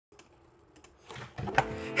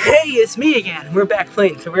Hey, it's me again. We're back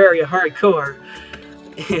playing Terraria Hardcore.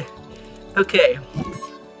 Okay.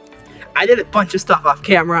 I did a bunch of stuff off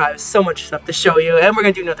camera. I have so much stuff to show you, and we're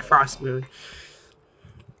gonna do another Frost Moon.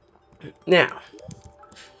 Now,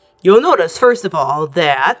 you'll notice, first of all,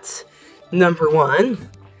 that, number one,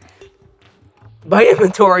 my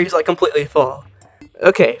inventory is like completely full.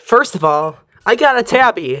 Okay, first of all, I got a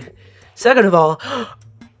tabby. Second of all,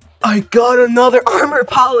 I got another armor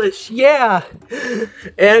polish, yeah!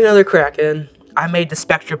 And another Kraken. I made the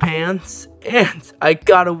Spectra pants, and I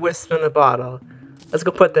got a wisp in a bottle. Let's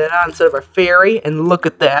go put that on instead of our fairy, and look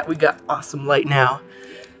at that, we got awesome light now.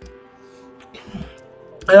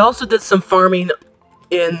 I also did some farming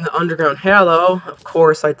in the Underground Hallow. Of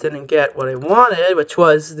course, I didn't get what I wanted, which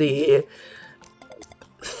was the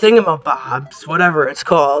thingamabobs, whatever it's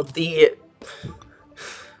called, the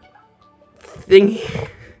thingy.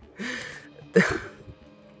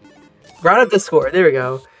 Round of Discord, there we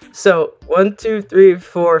go. So, 1, 2, 3,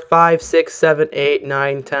 4, 5, 6, 7, 8,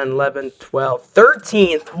 9, 10, 11, 12,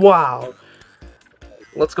 13th, wow!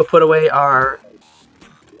 Let's go put away our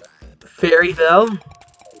Fairyville.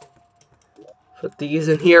 Put these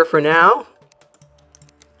in here for now.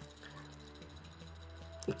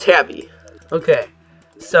 Tabby. Okay,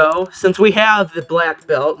 so, since we have the black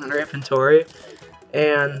belt in our inventory,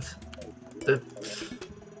 and the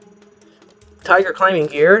tiger climbing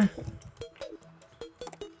gear,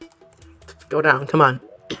 go down, come on.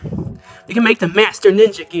 We can make the Master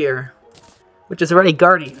Ninja gear, which is already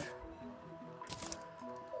guarding.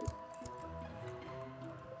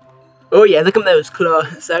 Oh yeah, look at those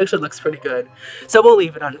claws. That actually looks pretty good. So we'll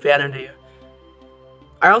leave it on vanity.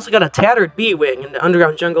 I also got a tattered bee wing in the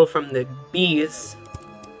underground jungle from the bees.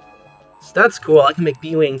 So that's cool, I can make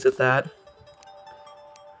bee wings with that.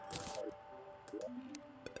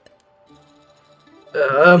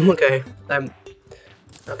 Okay.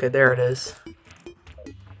 Okay, there it is.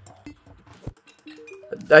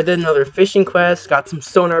 I did another fishing quest, got some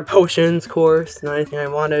sonar potions, of course, not anything I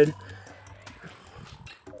wanted.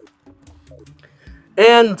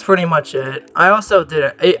 And that's pretty much it. I also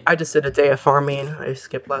did I just did a day of farming. I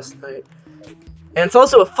skipped last night. And it's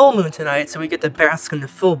also a full moon tonight, so we get to bask in the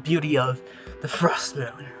full beauty of the Frost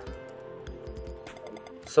Moon.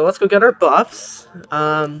 So let's go get our buffs.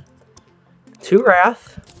 2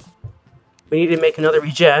 Wrath. We need to make another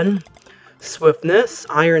regen. Swiftness,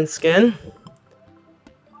 Iron Skin.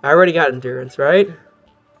 I already got Endurance, right?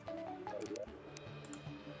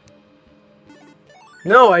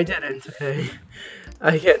 No, I didn't. Okay.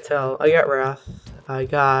 I can't tell. I got Wrath. I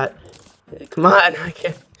got... Come on, I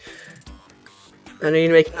can't... I need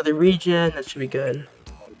to make another regen. That should be good.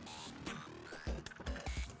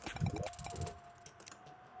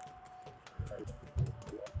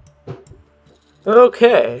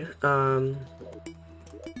 Okay, there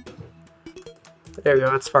we go,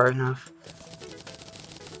 that's far enough.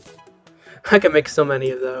 I can make so many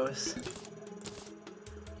of those.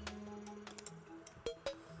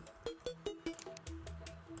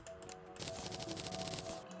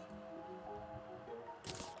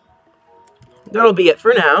 That'll be it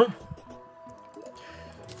for now.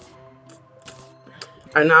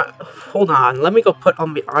 Hold on, let me go put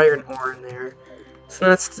all the iron ore in there.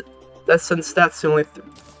 So since that's the only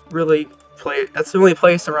that's the only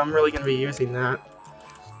place where I'm really gonna be using that.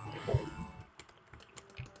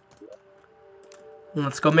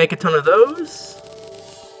 Let's go make a ton of those.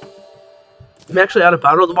 I'm actually out of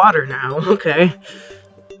bottled water now. Okay.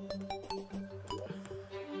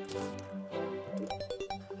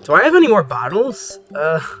 Do I have any more bottles?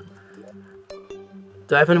 Do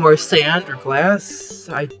I have any more sand or glass?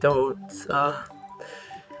 I don't.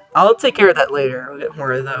 I'll take care of that later. I'll get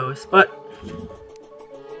more of those, but...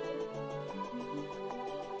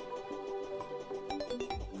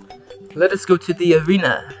 Let us go to the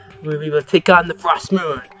arena, where we will take on the Frost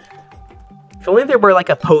Moon. If only there were like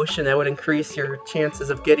a potion that would increase your chances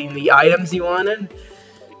of getting the items you wanted.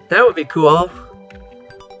 That would be cool.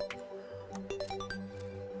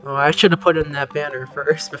 Oh, I should have put in that banner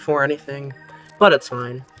first before anything, but it's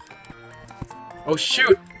fine. Oh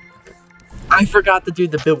shoot! I forgot to do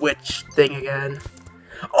the bewitch thing again.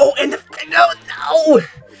 Oh, and no!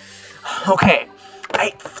 Okay,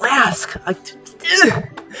 flask.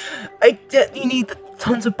 You need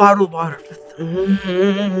tons of bottled water.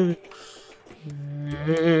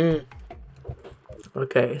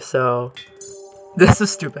 Okay, so this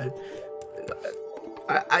is stupid.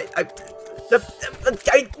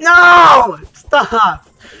 No! Stop!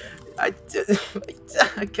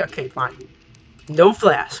 Okay, fine. No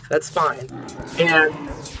flask, that's fine. And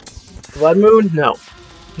Blood Moon? No.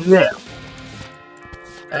 No.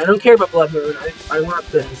 I don't care about Blood Moon. I want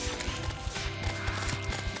this.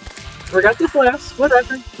 Forgot the flask.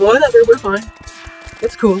 Whatever. Whatever. We're fine.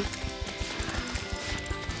 It's cool.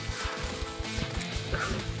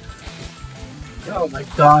 Oh my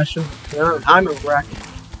gosh. I'm a wreck.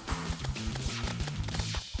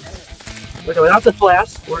 Okay, without the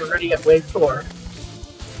flask, we're already at wave 4.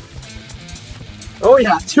 Oh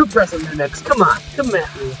yeah, 2 present mimics. Come on, come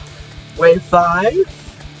at me. Wave 5.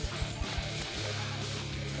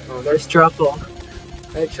 Oh, there's Truffle.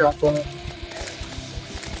 Hey, Truffle.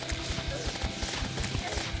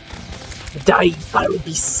 Die, Fire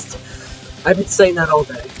Beast. I've been saying that all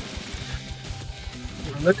day.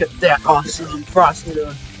 Look at that awesome Frost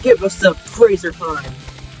Moon. Give us the Fraser Prime.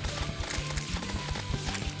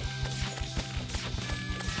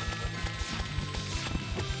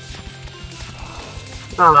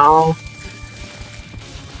 Oh.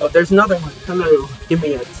 Oh, there's another one. Hello. Give me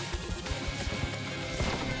it.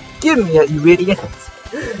 Give me it, you idiot.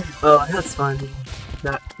 Oh, that's funny.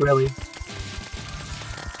 Not really.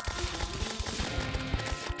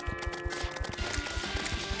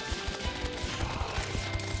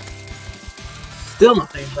 Still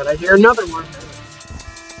nothing, but I hear another one.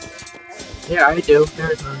 Yeah, I do.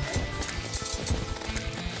 There's one.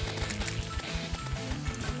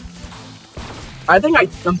 I think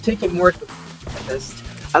I'm taking more.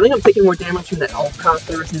 I think I'm taking more damage from the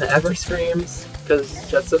Elfcopters and the Ever Screams, because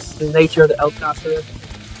just the nature of the Elfcopter.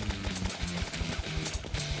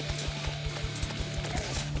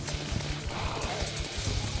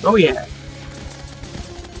 Oh yeah.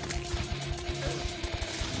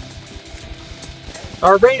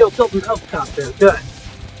 Our radio killed an Elfcopter. Good.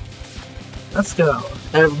 Let's go.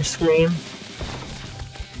 Ever Scream.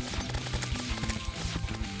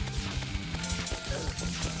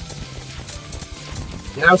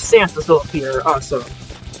 Now Santa's will appear. Awesome.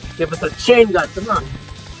 Give us a chain gun. Come on.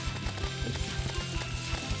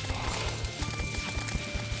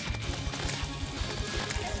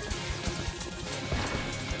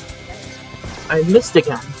 I missed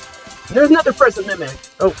again. There's another present mimic.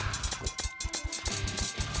 Oh.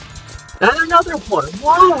 And another one!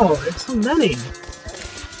 Whoa! There's so many!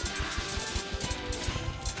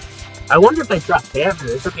 I wonder if they dropped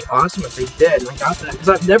banners. That'd be awesome if they did. I got that, because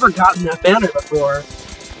I've never gotten that banner before.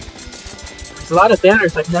 There's a lot of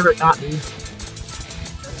banners I've never gotten.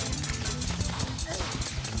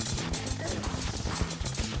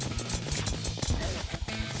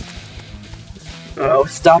 Oh,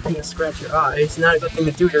 stopping to scratch your eyes. Not a good thing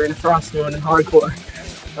to do during a Frost mode in hardcore.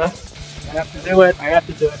 I have to do it. I have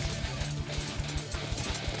to do it.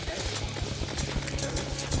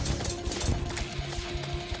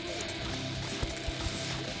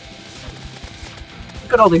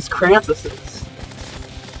 Look at all these Krampuses.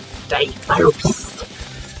 Die, Fire Beast.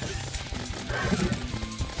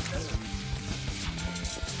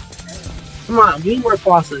 Come on, we need more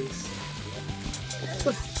bosses.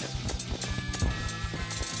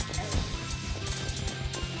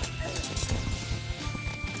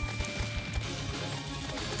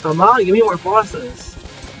 Come on, give me more bosses.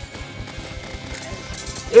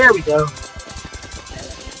 There we go.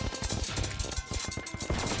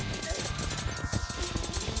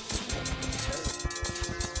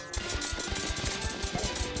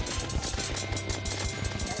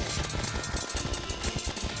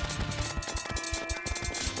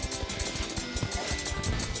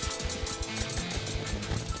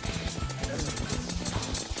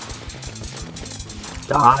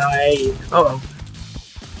 Die. Uh-oh.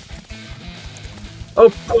 Oh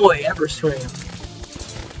boy, Ever Scream.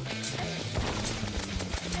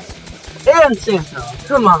 And Santa.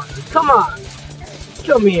 Come on, come on.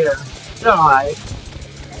 Come here. Die.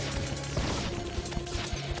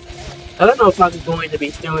 I don't know if I'm going to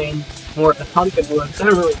be doing more of the pumpkin looks. I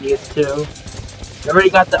don't really need to. I already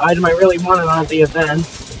got the item I really wanted on the event.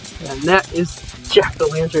 And that is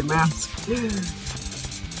Jack-o'-lantern mask.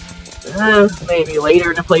 Maybe later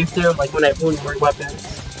in the playthrough, like when I have more weapons.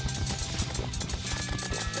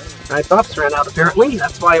 My buffs ran out apparently,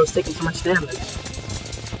 that's why I was taking so much damage.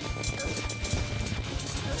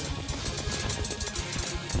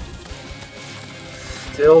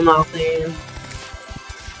 Still nothing.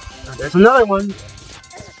 Oh, there's another one.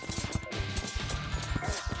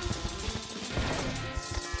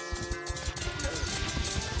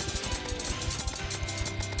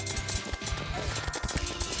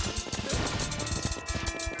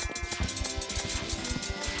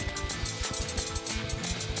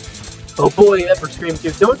 Oh boy, Ever Scream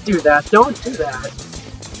 2. Don't do that. Don't do that.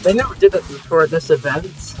 They never did that before this event.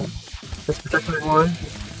 This particular one.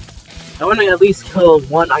 I want to at least kill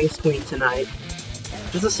one Ice Queen tonight.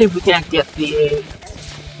 Just to see if we can't get the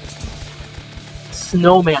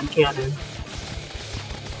snowman cannon.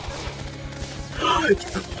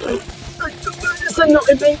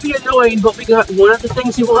 It may be annoying, but we got one of the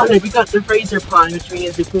things we wanted. We got the Razor Pine, which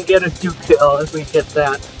means we can get a Duke kill if we get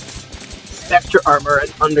that Spectre armor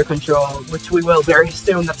under control, which we will very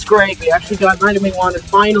soon. That's great. We actually got an item we wanted,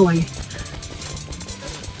 finally.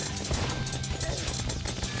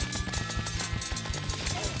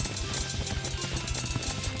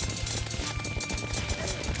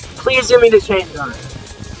 Please give me the chain gun.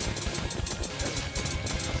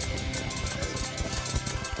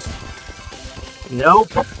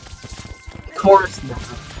 Nope. Of course not.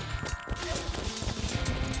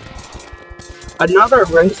 Another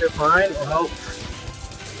Razor Pine? Well,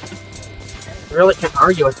 really can't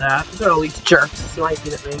argue with that. Look at all these jerks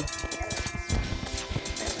sniping at me.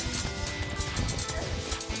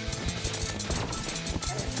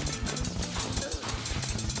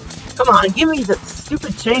 Come on, give me the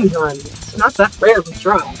stupid chain gun. It's not that rare of a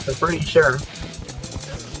drop, I'm pretty sure.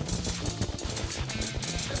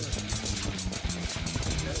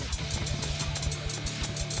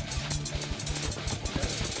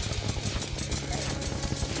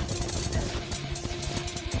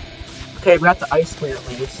 Okay, we got the ice queen at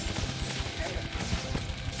least.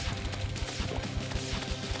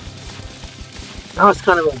 Now it's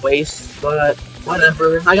kind of a waste, but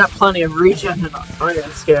whatever. I got plenty of regen and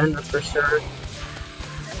iron skin, that's for sure.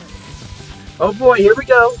 Oh boy, here we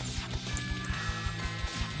go.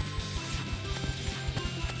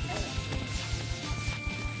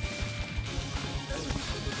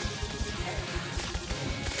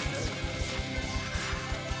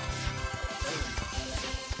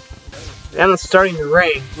 And it's starting to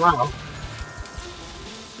rain. Wow.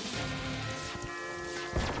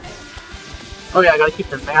 Oh yeah, I gotta keep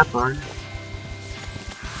the map on.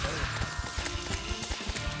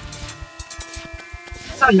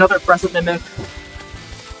 Is that another present mimic?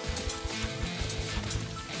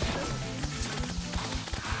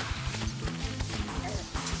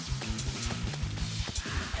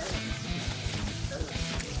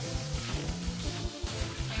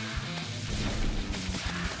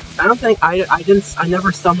 I don't think I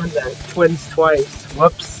never summoned the twins twice.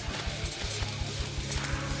 Whoops.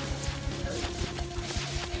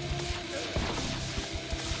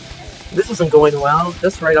 This isn't going well.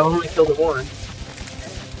 That's right, I'll only kill the one.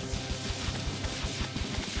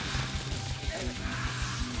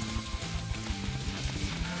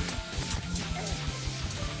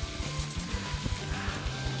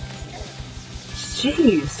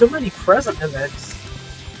 Jeez, so many present mimics.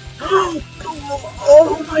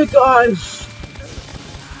 Oh my gosh!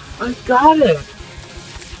 I got it!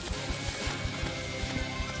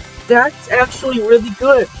 That's actually really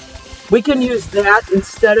good. We can use that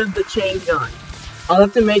instead of the chain gun. I'll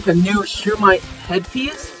have to make a new Shumite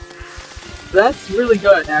headpiece. That's really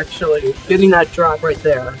good, actually, getting that drop right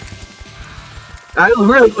there. I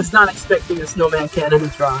really was not expecting the snowman cannon to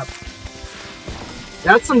drop.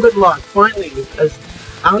 That's some good luck, finally, because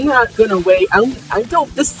I'm not gonna wait. I've done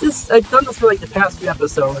this for like the past few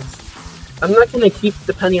episodes. I'm not gonna keep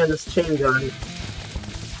depending on this chain gun.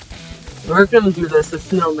 We're gonna do this, the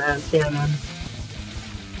snowman cannon.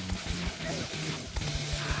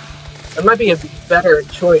 It might be a better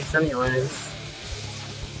choice anyways.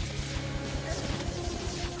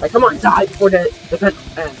 Like, come on, die before the event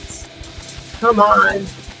ends. Come on!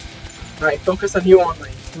 Alright, focus on you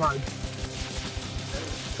only. Come on.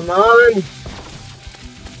 Come on!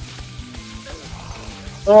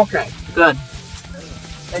 Okay, good.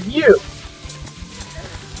 And you!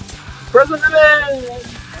 Present event!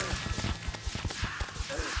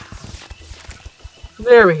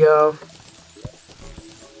 There we go.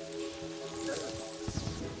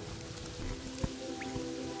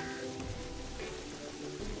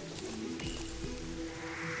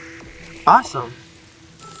 Awesome.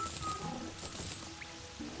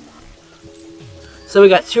 So we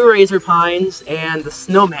got 2 Razor Pines and the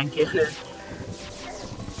snowman cannon.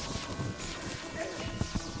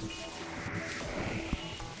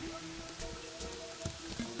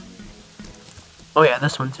 Oh yeah,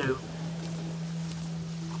 this one too.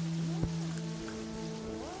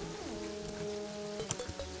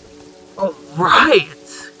 All right,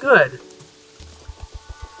 good.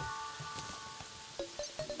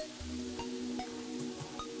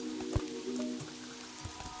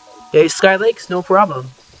 Yay, Sky Lakes, no problem.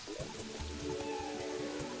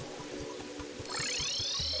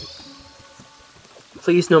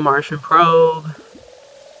 Please, no Martian probe.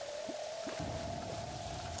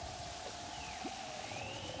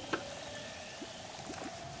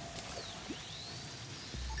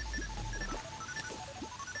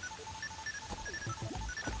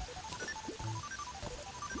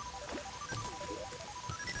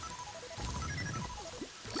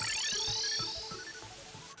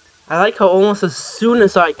 I like how almost as soon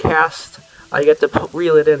as I cast, I get to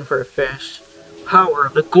reel it in for a fish. Power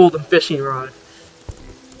of the golden fishing rod.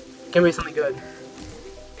 Give me something good.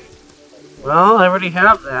 Well, I already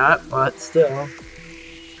have that, but still.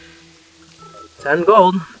 10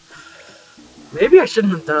 gold. Maybe I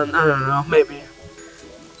shouldn't have done, I don't know, maybe.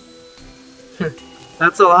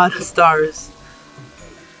 That's a lot of stars.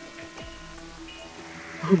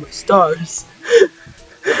 Oh my stars.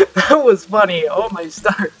 That was funny. Oh my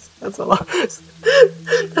stars. That's a lot.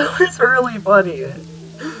 That was really funny.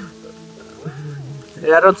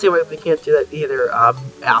 Yeah, I don't see why we can't do that either.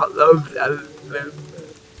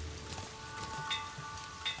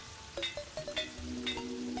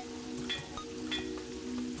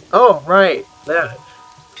 Oh, right. That.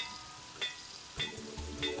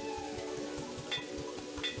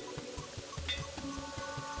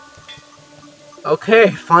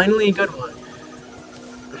 Okay, finally a good one.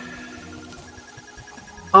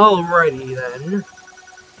 Alrighty then.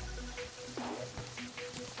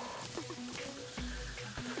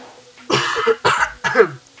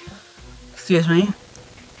 Excuse me.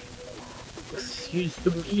 Excuse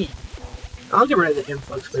me. I'll get rid of the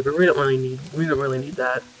influx flavor. We don't really need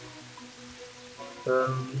that.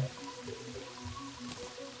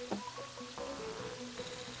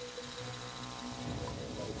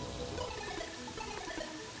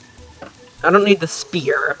 I don't need the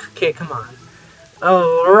spear. Okay, come on.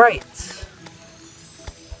 Alright.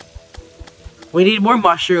 We need more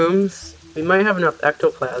mushrooms. We might have enough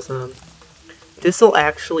ectoplasm. This will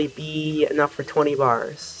actually be enough for 20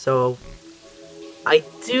 bars. So, I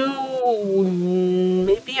do...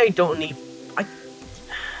 Maybe I don't need...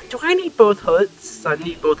 Do I need both hoods? I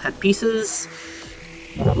need both headpieces?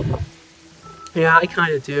 Yeah, I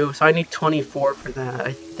kind of do. So I need 24 for that,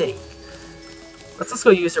 I think. Let's just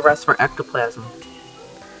go use the rest for ectoplasm.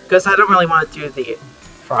 Because I don't really want to do the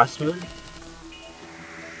frost moon.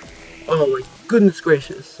 Oh my goodness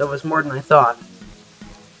gracious, that was more than I thought.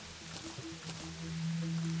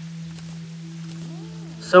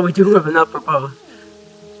 So we do have enough for both.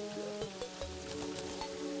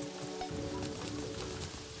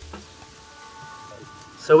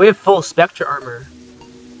 So we have full Spectre armor.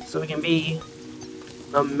 So we can be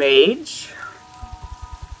a mage.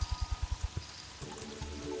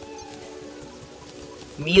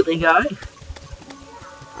 Melee guy.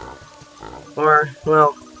 Or,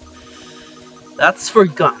 well, that's for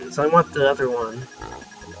guns. I want the other one.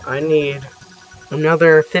 I need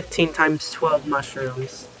another 15 times 12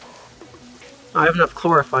 mushrooms. I have enough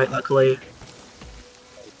chlorophyte, luckily.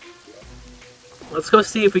 Let's go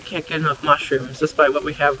see if we can't get enough mushrooms, just by what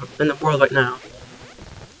we have in the world right now.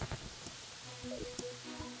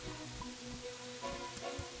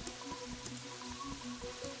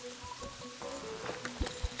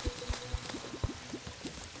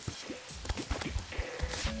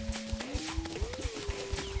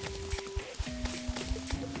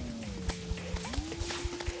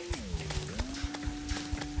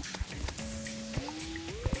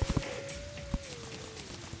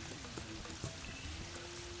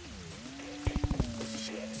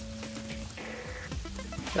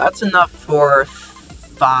 That's enough for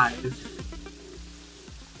 5.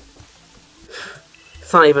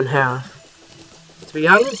 It's not even half. To be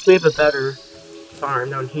honest, we have a better farm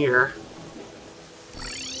down here.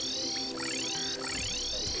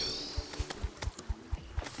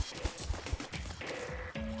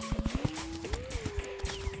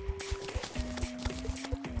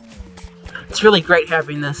 It's really great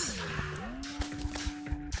having this.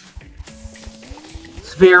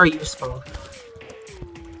 It's very useful.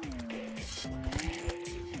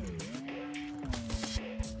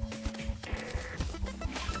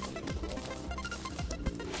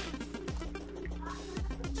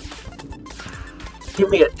 Give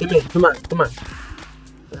me it, come on, come on.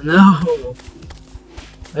 No!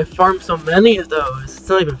 I farmed so many of those, it's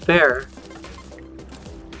not even fair.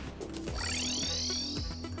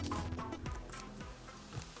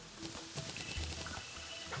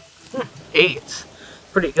 Hmm, 8.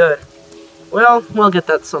 Pretty good. Well, we'll get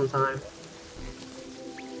that sometime.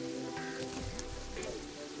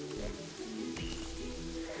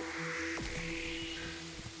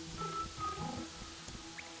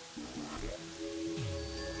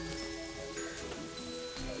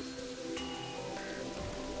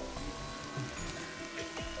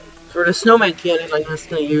 For the snowman cannon, I'm just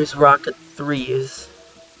going to use rocket 3s,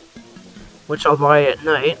 which I'll buy at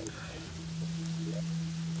night.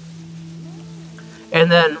 And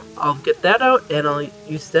then I'll get that out, and I'll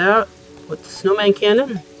use that with the snowman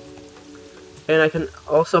cannon. And I can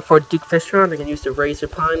also, for Duke Fishron, I can use the razor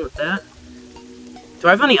pine with that. Do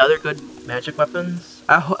I have any other good magic weapons?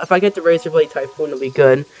 If I get the Razor Blade Typhoon, it'll be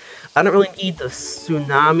good. I don't really need the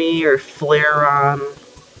Tsunami or Flare-On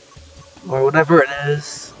or whatever it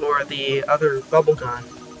is, or the other bubble gun.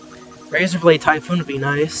 Razor Blade Typhoon would be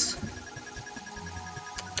nice.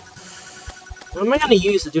 What am I gonna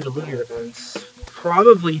use to do the lunar events?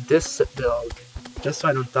 Probably this build, just so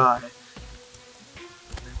I don't die.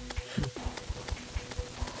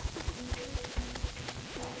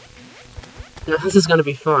 Now, this is gonna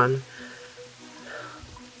be fun.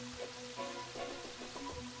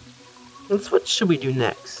 What should we do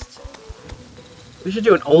next? We should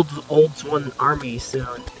do an old one army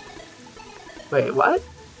soon. Wait, what?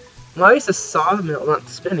 Why is the sawmill not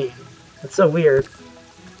spinning? That's so weird.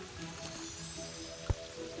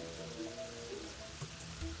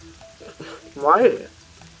 Why?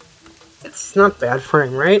 It's not bad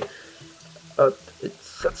frame, right?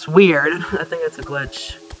 That's weird. I think that's a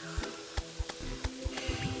glitch.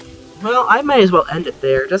 Well, I might as well end it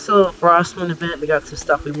there. Just a little Frostmoon event. We got some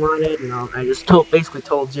stuff we wanted. You know, I just basically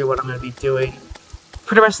told you what I'm going to be doing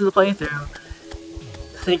for the rest of the playthrough.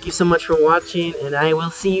 Thank you so much for watching, and I will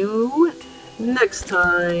see you next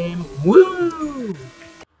time. Woo!